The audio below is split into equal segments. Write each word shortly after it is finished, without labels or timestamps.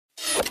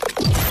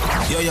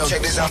Yo,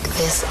 check this out.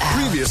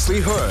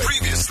 Previously heard.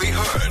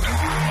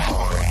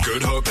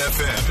 Good Hope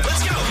FM.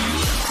 Let's go.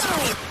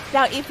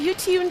 Now, if you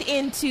tuned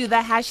into the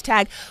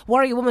hashtag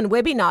Warrior Woman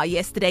webinar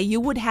yesterday, you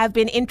would have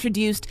been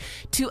introduced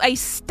to a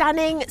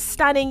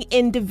stunning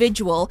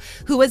individual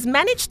who has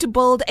managed to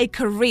build a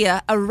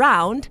career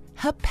around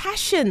her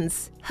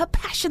passions,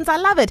 I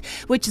love it,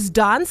 which is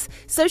dance,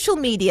 social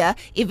media,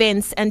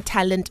 events, and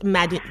talent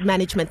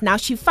management. Now,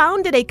 she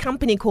founded a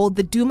company called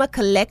the Duma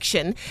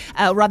Collection,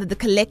 the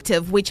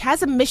Collective, which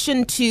has a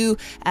mission to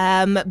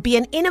be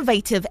an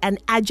innovative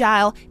and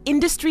agile,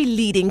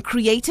 industry-leading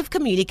creative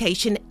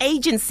communication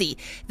agency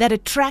that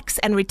attracts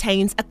and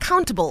retains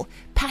accountable,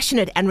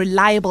 passionate, and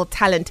reliable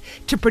talent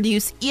to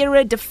produce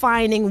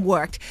era-defining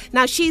work.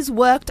 Now, she's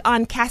worked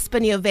on Casper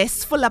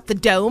Nyovest's Full Up the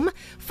Dome,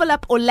 Full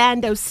Up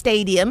Orlando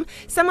Stadium.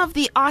 Some of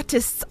the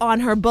artists on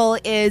her bill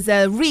is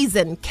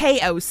Reason,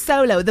 KO,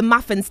 Solo, The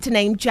Muffins, to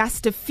name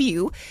just a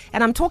few.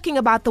 And I'm talking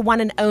about the one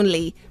and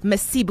only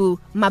Miss Sibu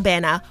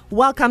Mabena.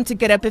 Welcome to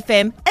Good Hope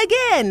FM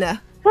again.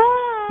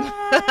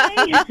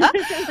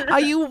 Hi.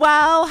 Are you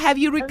well? Have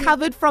you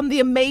recovered from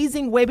the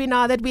amazing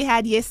webinar that we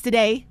had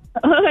yesterday?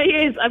 Oh,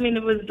 yes. I mean,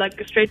 it was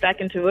like straight back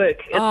into work.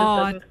 It just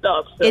doesn't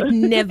stop. So. It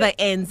never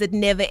ends. It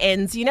never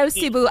ends. You know,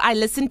 Sibu, I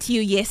listened to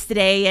you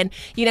yesterday, and,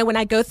 you know, when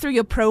I go through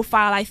your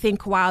profile, I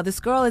think, wow, this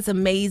girl is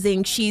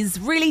amazing. She's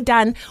really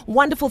done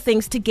wonderful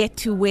things to get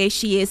to where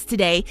she is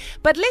today.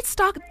 But let's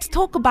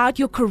talk about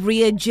your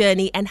career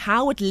journey and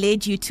how it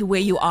led you to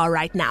where you are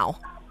right now.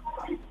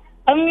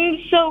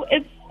 So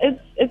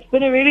it's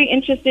been a really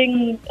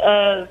interesting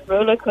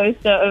roller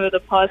coaster over the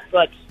past,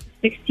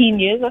 16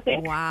 years, I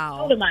think. Wow.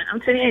 How old am I? I'm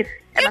 28.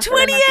 You're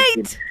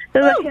 28!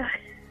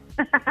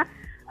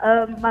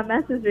 My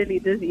math is really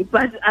dizzy,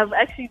 but I've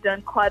actually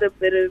done quite a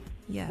bit of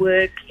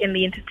work in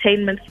the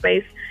entertainment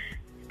space,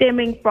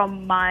 stemming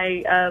from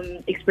my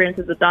experience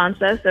as a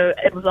dancer. So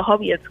it was a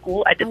hobby at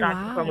school. I did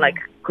dancing from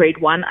grade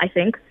 1, I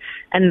think.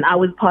 And I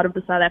was part of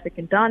the South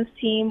African dance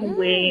team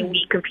where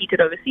we competed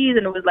overseas,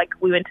 and it was like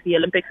we went to the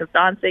Olympics of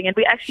dancing, and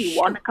we actually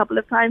won a couple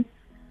of times.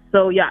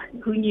 So yeah,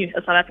 who knew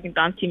a South African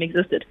dance team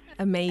existed?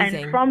 Amazing.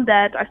 And from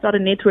that, I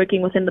started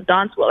networking within the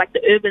dance world, like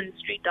the urban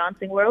street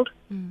dancing world.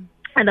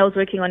 And I was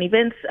working on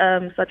events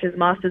such as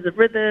Masters of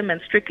Rhythm and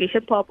Strictly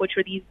Hip Hop, which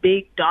were these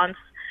big dance,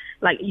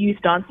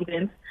 youth dance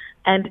events.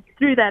 And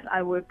through that,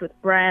 I worked with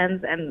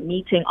brands and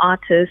meeting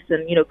artists,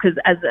 and, you know, because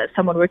as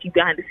someone working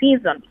behind the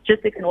scenes on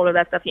logistics and all of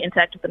that stuff, you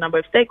interact with a number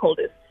of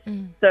stakeholders.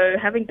 So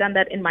having done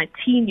that in my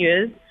teen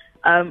years,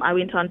 I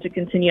went on to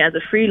continue as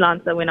a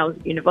freelancer when I was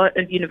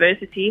at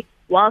university,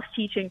 whilst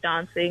teaching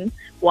dancing,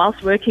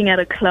 whilst working at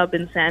a club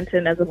in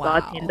Sandton as a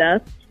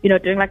bartender, you know,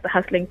 doing the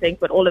hustling thing.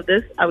 But all of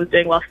this I was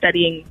doing while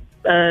studying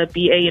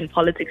BA in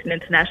politics and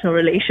international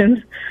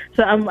relations.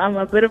 So I'm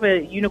a bit of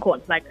a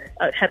unicorn. I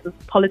had this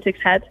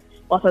politics hat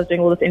whilst I was doing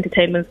all this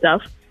entertainment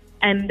stuff.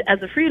 And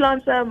as a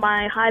freelancer,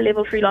 my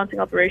high-level freelancing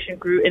operation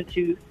grew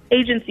into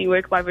agency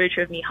work by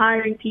virtue of me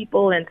hiring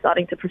people and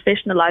starting to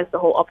professionalize the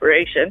whole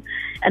operation.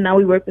 And now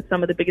we work with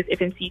some of the biggest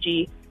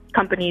FMCG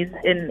companies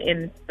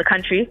in the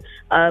country,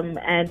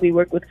 and we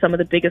work with some of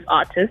the biggest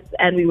artists,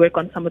 and we work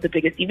on some of the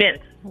biggest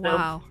events.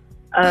 Wow.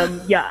 So,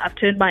 I've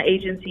turned my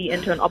agency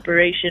into an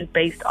operation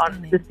based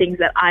on the things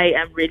that I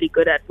am really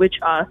good at, which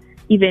are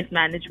event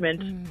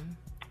management,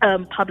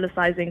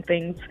 publicizing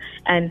things,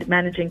 and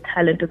managing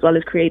talent, as well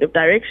as creative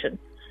direction.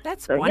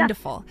 That's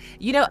wonderful.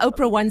 You know,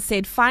 Oprah once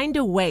said, find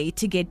a way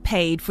to get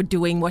paid for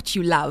doing what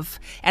you love.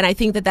 And I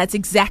think that that's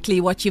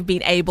exactly what you've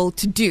been able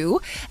to do.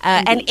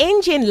 And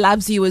Engine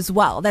loves you as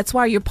well. That's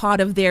why you're part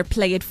of their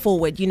Play It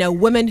Forward. You know,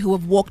 women who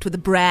have walked with a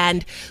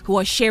brand, who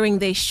are sharing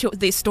their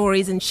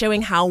stories and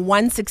showing how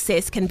one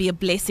success can be a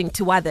blessing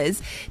to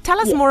others. Tell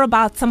us more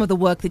about some of the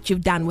work that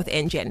you've done with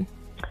Engine.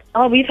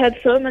 Oh, we've had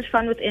so much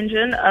fun with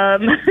Engine.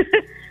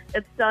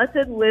 It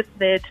started with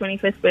their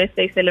 25th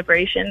birthday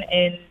celebration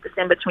in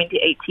December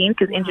 2018,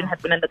 because Engine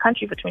had been in the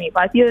country for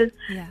 25 years,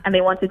 and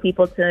they wanted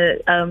people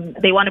to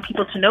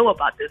know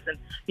about this, and,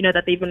 you know,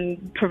 that they've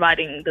been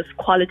providing this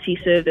quality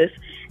service.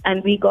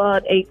 And we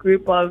got a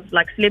group of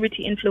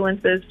celebrity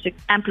influencers to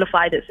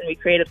amplify this, and we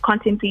created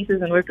content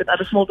pieces and worked with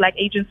other small Black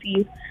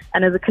agencies.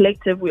 And as a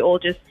collective, we all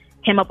just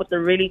came up with a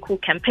really cool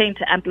campaign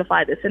to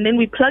amplify this. And then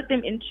we plugged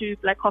them into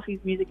Black Coffee's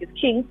Music is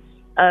King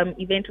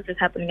event, which is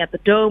happening at the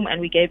Dome, and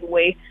we gave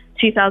away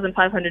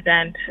 2,500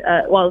 Rand,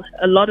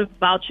 a lot of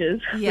vouchers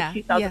for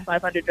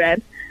 2,500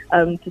 Rand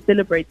to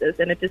celebrate this.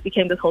 And it just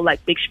became this whole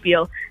big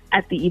spiel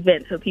at the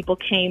event. So people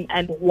came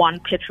and won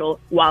petrol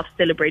while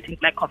celebrating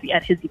Black Coffee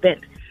at his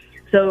event.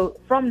 So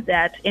from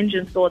that,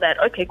 Engine saw that,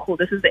 okay, cool,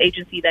 this is the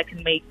agency that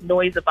can make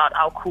noise about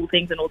our cool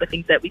things and all the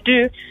things that we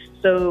do.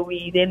 So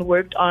we then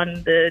worked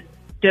on the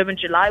Durban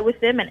July with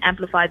them and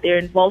amplified their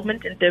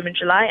involvement in Durban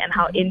July, and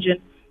how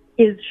Engine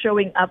is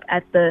showing up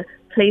at the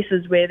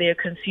places where their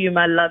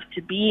consumer loves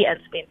to be and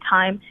spend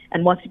time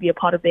and wants to be a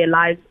part of their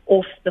lives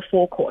off the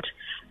forecourt.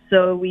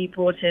 So we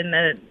brought in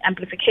an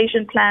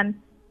amplification plan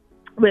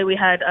where we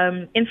had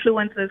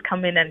influencers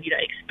come in and,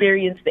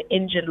 experience the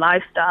Indian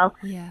lifestyle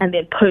and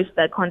then post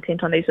that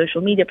content on their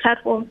social media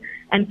platforms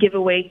and give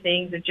away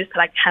things and just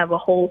like have a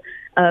whole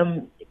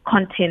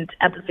content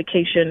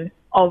amplification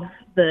of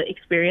the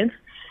experience.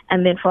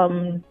 And then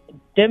from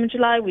June,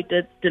 July, we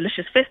did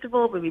Delicious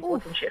Festival where we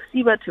brought in Chef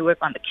Siba to work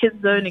on the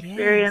Kids Zone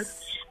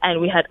experience. And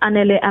we had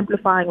Anele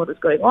amplifying what was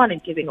going on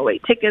and giving away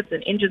tickets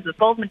and Indian's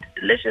involvement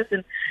in Delicious.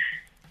 And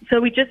so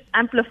we just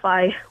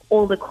amplify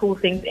all the cool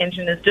things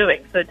Engine is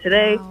doing. So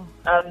today,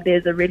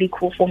 there's a really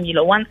cool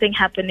Formula One thing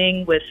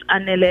happening with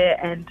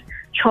Anele and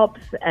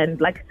Chops.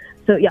 And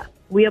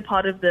we are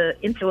part of the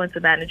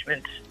influencer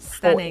management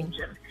for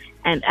Engine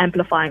and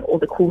amplifying all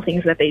the cool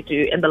things that they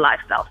do in the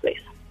lifestyle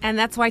space. And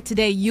that's why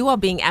today you are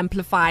being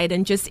amplified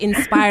and just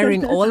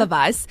inspiring all of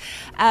us.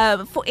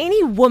 For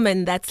any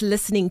woman that's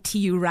listening to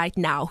you right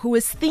now who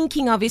is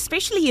thinking of,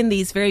 especially in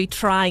these very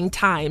trying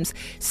times,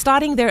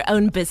 starting their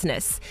own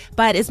business,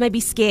 but is maybe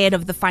scared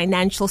of the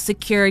financial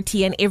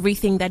security and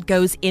everything that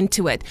goes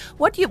into it,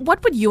 what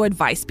would your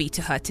advice be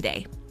to her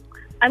today?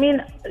 I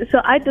mean,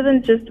 so I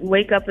didn't just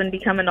wake up and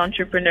become an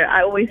entrepreneur.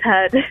 I always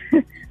had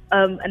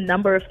a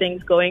number of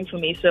things going for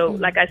me. So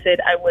like I said,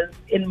 I was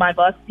in my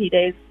varsity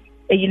days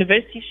a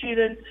university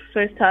student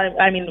first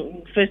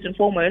and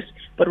foremost,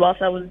 but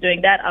whilst I was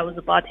doing that, I was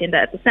a bartender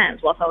at the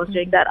Sands. Whilst I was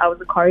doing that, I was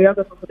a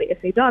choreographer for the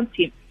SA dance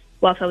team.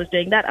 Whilst I was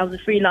doing that, I was a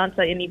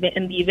freelancer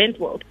in the event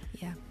world.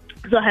 Yeah.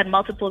 So I had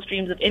multiple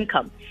streams of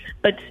income.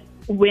 But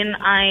when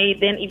I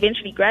then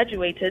eventually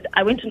graduated,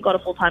 I went and got a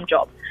full-time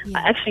job. Yeah.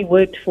 I actually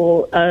worked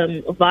for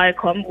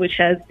Viacom, which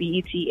has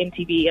BET,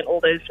 MTV, and all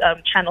those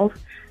channels.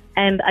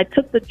 And I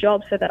took the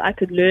job so that I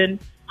could learn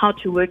how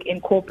to work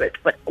in corporate.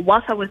 But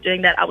whilst I was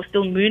doing that, I was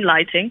still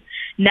moonlighting.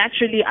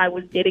 Naturally, I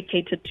was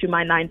dedicated to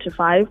my 9 to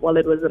 5 while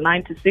it was a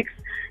 9 to 6,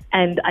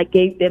 and I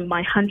gave them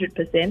my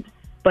 100%.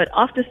 But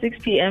after 6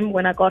 p.m.,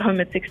 when I got home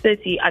at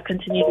 6:30, I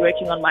continued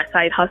working on my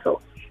side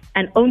hustle.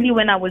 And only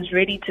when I was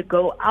ready to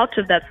go out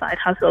of that side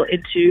hustle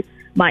into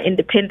my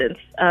independence,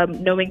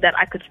 knowing that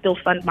I could still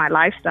fund my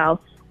lifestyle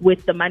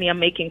with the money I'm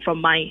making from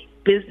my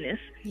business,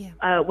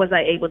 was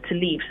I able to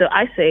leave. So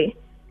I say,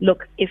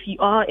 look, if you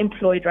are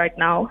employed right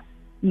now,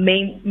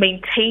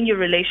 maintain your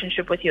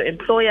relationship with your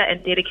employer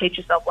and dedicate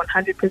yourself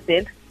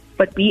 100%,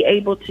 but be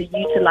able to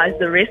utilize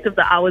the rest of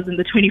the hours in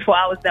the 24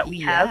 hours that we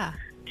have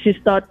to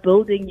start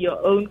building your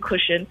own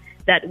cushion,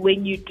 that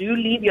when you do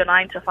leave your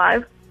 9 to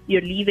 5,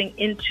 you're leaving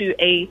into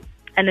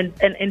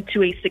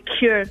into a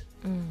secure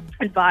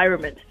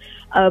environment.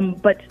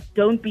 But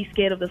don't be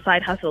scared of the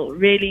side hustle.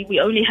 Really, we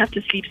only have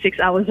to sleep 6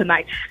 hours a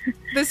night.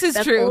 This is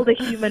That's true. all the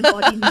human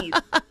body needs.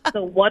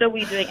 So what are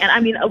we doing? And I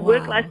mean, a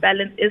work-life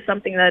balance is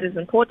something that is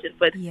important,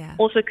 but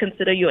also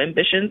consider your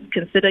ambitions,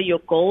 consider your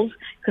goals,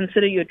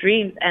 consider your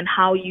dreams and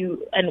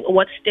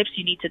what steps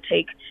you need to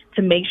take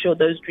to make sure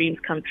those dreams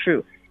come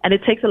true. And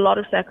it takes a lot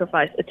of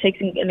sacrifice. It takes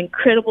an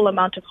incredible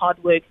amount of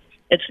hard work.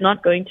 It's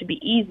not going to be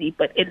easy,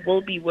 but it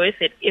will be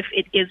worth it if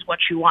it is what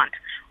you want.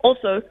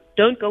 Also,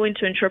 don't go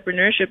into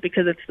entrepreneurship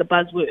because it's the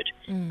buzzword.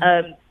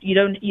 You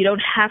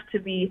don't have to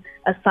be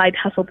a side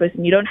hustle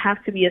person. You don't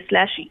have to be a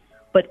slashy.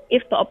 But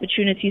if the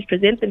opportunities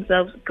present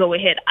themselves, go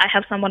ahead. I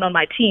have someone on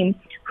my team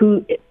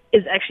who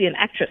is actually an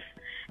actress,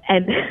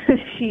 and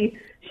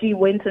she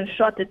went and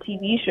shot a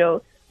TV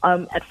show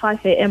at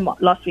 5 a.m.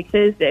 last week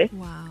Thursday,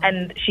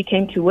 and she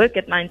came to work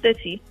at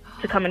 9:30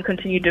 to come and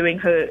continue doing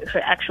her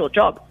actual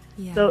job.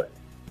 So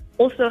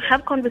also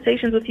have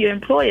conversations with your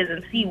employers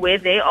and see where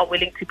they are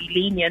willing to be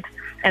lenient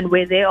and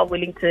where they are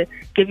willing to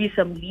give you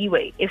some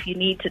leeway. If you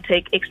need to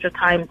take extra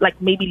time,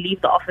 like maybe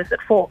leave the office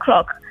at 4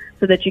 o'clock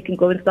so that you can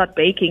go and start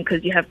baking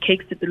because you have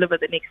cakes to deliver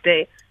the next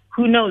day.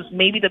 Who knows?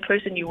 Maybe the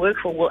person you work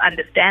for will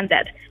understand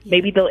that.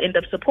 Maybe they'll end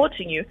up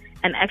supporting you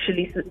and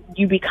actually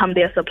you become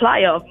their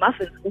supplier of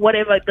muffins,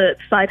 whatever the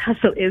side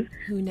hustle is.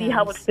 See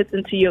how it fits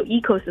into your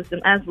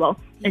ecosystem as well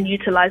and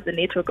utilize the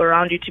network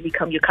around you to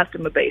become your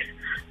customer base.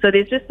 So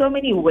there's just so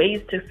many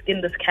ways to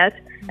skin this cat,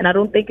 and I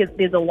don't think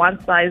there's a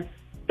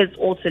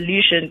one-size-fits-all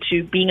solution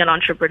to being an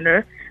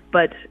entrepreneur,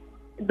 but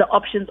the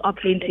options are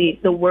plenty.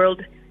 The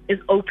world is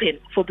open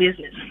for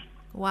business.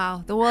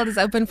 Wow, the world is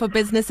open for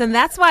business, and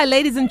that's why,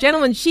 ladies and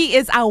gentlemen, she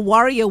is our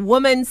warrior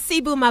woman,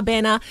 Sibu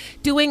Mabena,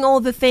 doing all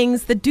the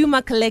things, the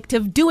Duma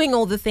Collective, doing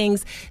all the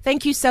things.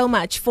 Thank you so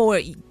much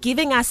for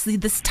giving us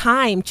this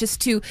time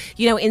just to,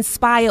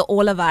 inspire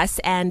all of us,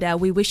 and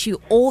we wish you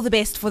all the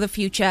best for the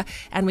future,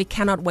 and we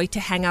cannot wait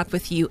to hang out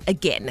with you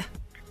again.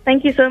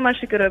 Thank you so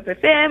much to Good Hope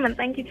FM, and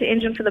thank you to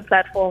Engine for the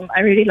platform. I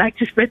really like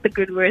to spread the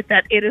good word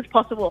that it is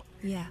possible.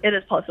 Yeah. It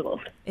is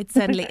possible. It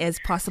certainly is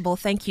possible.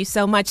 Thank you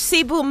so much.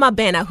 Sibu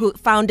Mabena, who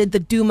founded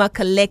the Duma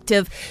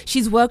Collective.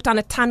 She's worked on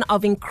a ton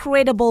of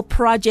incredible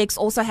projects,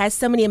 also has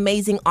so many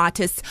amazing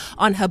artists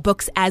on her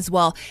books as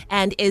well,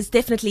 and is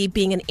definitely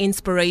being an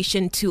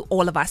inspiration to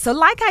all of us. So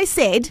like I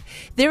said,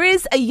 there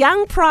is a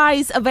young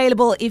prize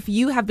available if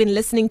you have been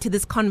listening to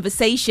this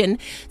conversation.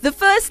 The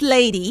First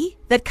Lady,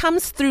 that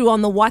comes through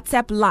on the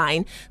WhatsApp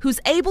line who's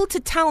able to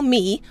tell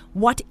me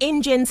what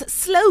Engine's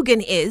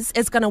slogan is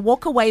going to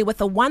walk away with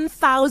a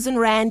 1,000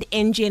 Rand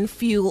Engine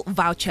fuel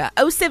voucher.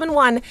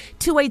 071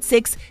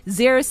 286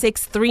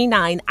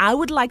 0639. I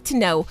would like to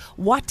know,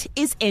 what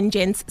is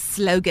Engine's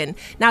slogan?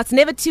 Now, it's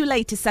never too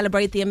late to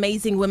celebrate the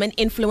amazing women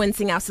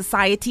influencing our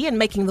society and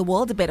making the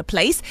world a better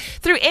place.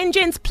 Through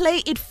Engine's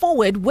Play It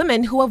Forward,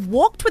 women who have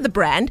walked with the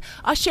brand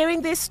are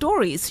sharing their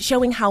stories,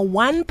 showing how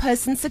one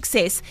person's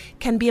success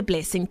can be a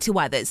blessing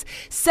to others.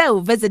 So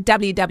visit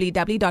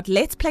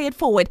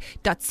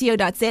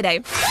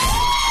www.letsplayitforward.co.za.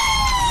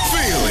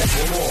 Feel it.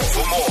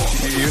 For more,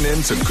 tune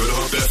in to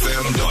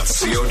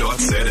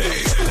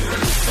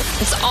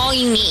goodhopefm.co.za. It's all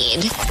you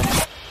need.